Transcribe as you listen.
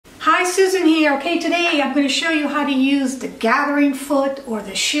Hi, Susan here. Okay, today I'm going to show you how to use the gathering foot or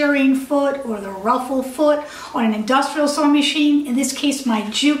the shearing foot or the ruffle foot on an industrial sewing machine, in this case my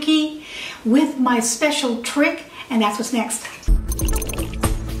Juki, with my special trick, and that's what's next.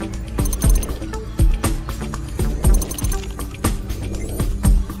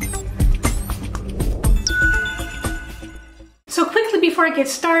 So quickly before I get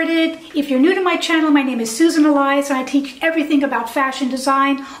started, if you're new to my channel, my name is Susan Elias and I teach everything about fashion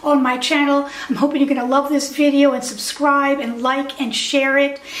design on my channel. I'm hoping you're going to love this video and subscribe and like and share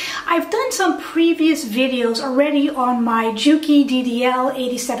it. I've done some previous videos already on my Juki DDL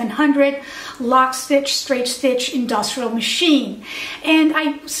 8700 lock stitch, straight stitch industrial machine. And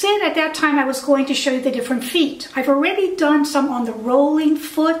I said at that time I was going to show you the different feet. I've already done some on the rolling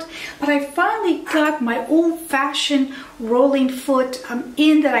foot, but I finally got my old-fashioned rolling foot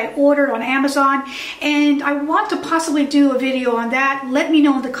in that I ordered on Amazon, and I want to possibly do a video on that. Let me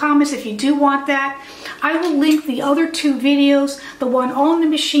know in the comments if you do want that. I will link the other two videos, the one on the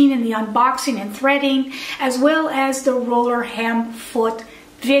machine and the unboxing and threading, as well as the roller hem foot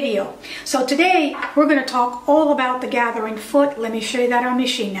video. So today we're going to talk all about the gathering foot. Let me show you that on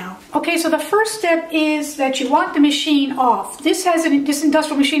machine now. Okay, so the first step is that you want the machine off. This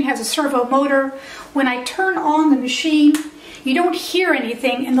industrial machine has a servo motor. When I turn on the machine, you don't hear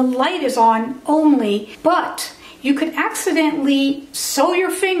anything and the light is on only, but you could accidentally sew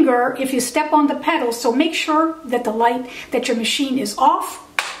your finger if you step on the pedal, so make sure that that your machine is off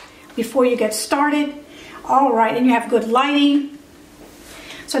before you get started. All right, and you have good lighting.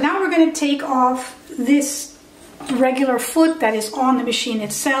 So now we're going to take off this regular foot that is on the machine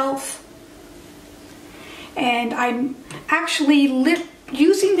itself. And I'm actually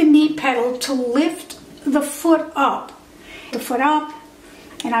using the knee pedal to lift the foot up.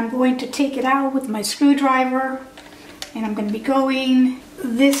 And I'm going to take it out with my screwdriver. And I'm going to be going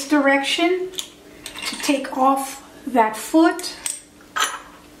this direction to take off that foot.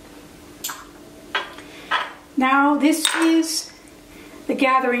 Now this is the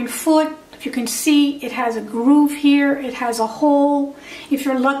gathering foot. If you can see, it has a groove here, it has a hole. If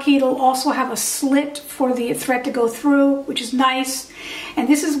you're lucky, it'll also have a slit for the thread to go through, which is nice. And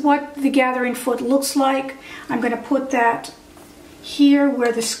this is what the gathering foot looks like. I'm going to put that here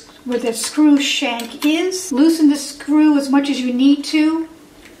where the screw shank is. Loosen the screw as much as you need to.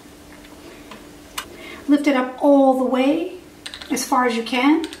 Lift it up all the way, as far as you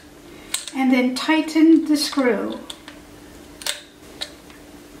can. And then tighten the screw.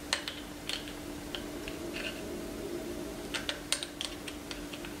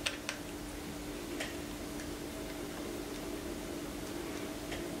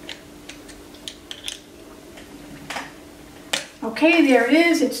 Okay, there it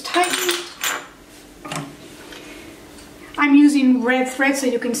is, it's tightened. I'm using red thread so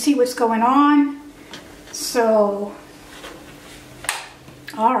you can see what's going on. So,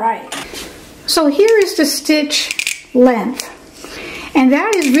 all right. So here is the stitch length. And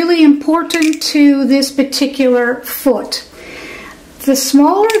that is really important to this particular foot. The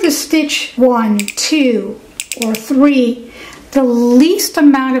smaller the stitch 1, 2, or 3, the least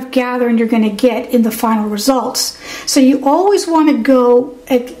amount of gathering you're going to get in the final results. So you always want to go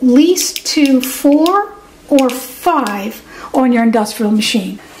at least to 4 or 5 on your industrial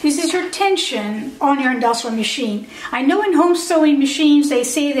machine. This is your tension on your industrial machine. I know in home sewing machines they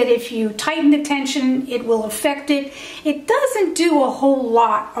say that if you tighten the tension it will affect it. It doesn't do a whole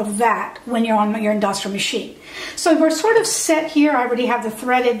lot of that when you're on your industrial machine. So we're sort of set here. I already have the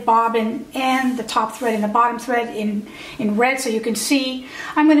threaded bobbin and the top thread and the bottom thread in red so you can see.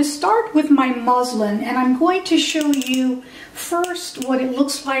 I'm going to start with my muslin and I'm going to show you first what it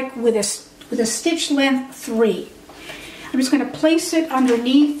looks like with a stitch length 3. I'm just going to place it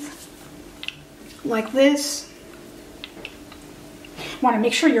underneath like this. Want to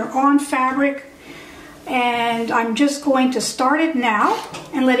make sure you're on fabric, and I'm just going to start it now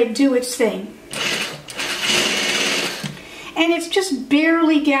and let it do its thing. And it's just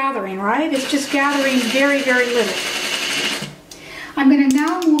barely gathering, right? It's just gathering very, very little. I'm going to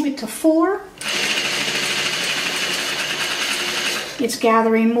now move it to 4. It's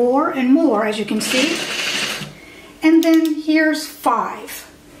gathering more and more, as you can see. And then here's 5.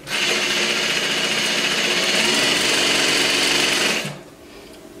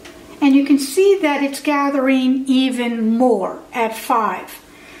 And you can see that it's gathering even more at 5.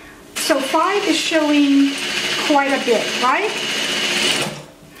 So 5 is showing quite a bit, right?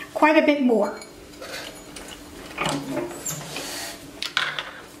 Quite a bit more.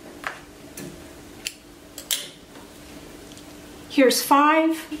 Here's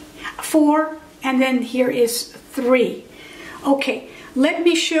 5, 4, and then here is 3. Okay, let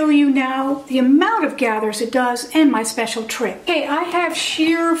me show you now the amount of gathers it does and my special trick. Okay, I have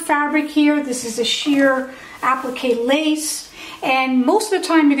sheer fabric here. This is a sheer applique lace. And most of the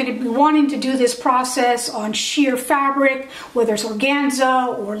time you're going to be wanting to do this process on sheer fabric, whether it's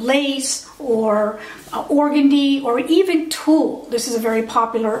organza or lace or organdy or even tulle. This is a very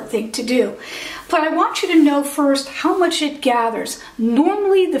popular thing to do. But I want you to know first how much it gathers.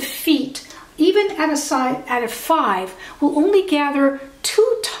 Normally the feet, even at a 5, will only gather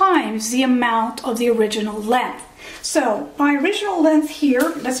 2 times the amount of the original length. So my original length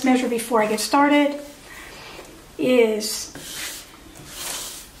here, let's measure before I get started, is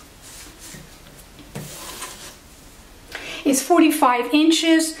 45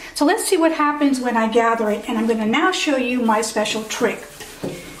 inches. So let's see what happens when I gather it, and I'm going to now show you my special trick.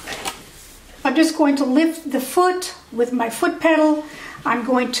 I'm just going to lift the foot with my foot pedal. I'm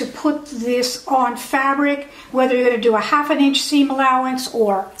going to put this on fabric, whether you're going to do a 1/2 inch seam allowance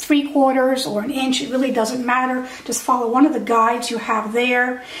or 3/4 or 1 inch, it really doesn't matter. Just follow one of the guides you have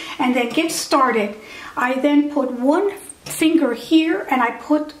there and then get started. I then put one finger here and I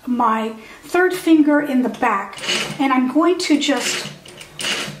put my 3rd finger in the back, and I'm going to just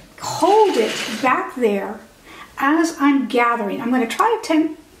hold it back there as I'm gathering. I'm going to try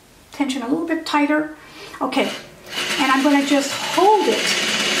to tension a little bit tighter. Okay, and I'm going to just hold it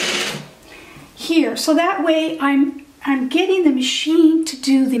here, so that way I'm getting the machine to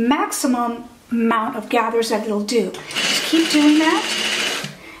do the maximum amount of gathers that it'll do. Just keep doing that.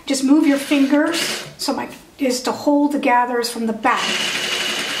 Just move your fingers is to hold the gathers from the back.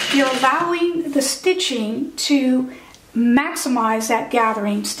 You're allowing the stitching to maximize that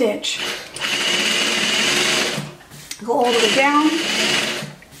gathering stitch. Go all the way down.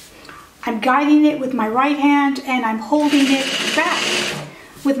 I'm guiding it with my right hand and I'm holding it back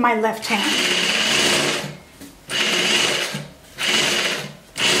with my left hand.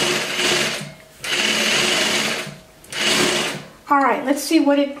 All right, let's see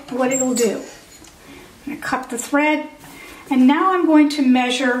what it'll do. I'm going to cut the thread, and now I'm going to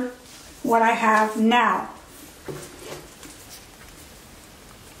measure what I have now.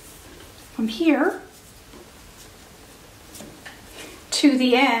 From here to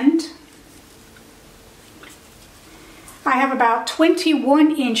the end, I have about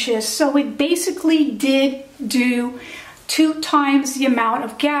 21 inches, so it basically did do 2 times the amount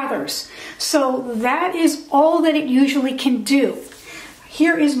of gathers. So that is all that it usually can do.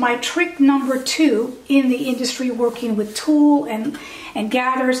 Here is my trick number 2 in the industry working with tulle and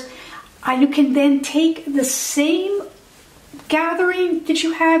gathers. You can then take the same gathering that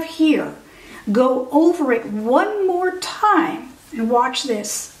you have here, go over it one more time, and watch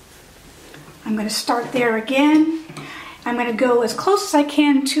this. I'm going to start there again. I'm going to go as close as I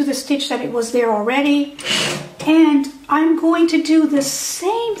can to the stitch that it was there already, and I'm going to do the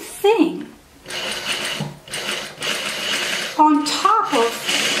same thing on top of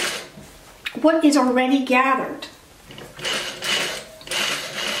what is already gathered.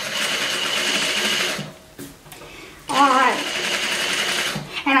 All right,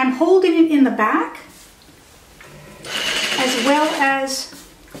 and I'm holding it in the back as well as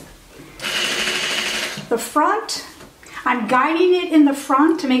the front. I'm guiding it in the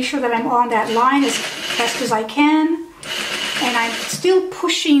front to make sure that I'm on that line as best as I can, and I'm still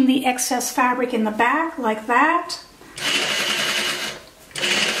pushing the excess fabric in the back like that.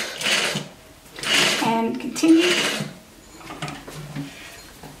 And continue.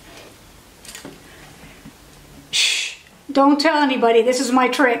 Shh, don't tell anybody, this is my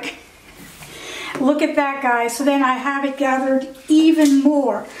trick. Look at that, guys. So then I have it gathered even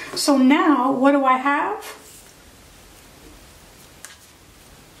more. So now what do I have?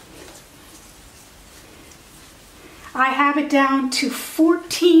 I have it down to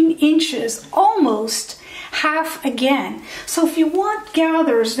 14 inches, almost half again. So if you want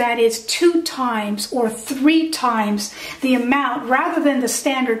gathers that is 2 times or 3 times the amount, rather than the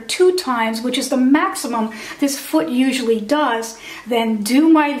standard 2 times, which is the maximum this foot usually does, then do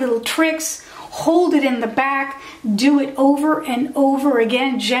my little tricks, hold it in the back, do it over and over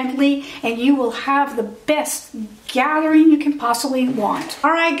again gently, and you will have the best gathering you can possibly want.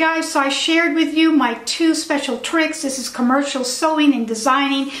 All right, guys, so I shared with you my 2 special tricks. This is commercial sewing and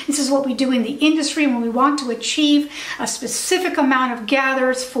designing. This is what we do in the industry when we want to achieve a specific amount of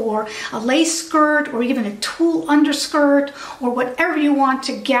gathers for a lace skirt or even a tulle underskirt or whatever you want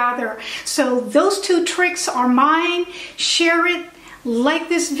to gather. So those 2 tricks are mine. Share it, like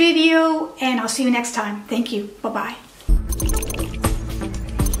this video, and I'll see you next time. Thank you. Bye-bye.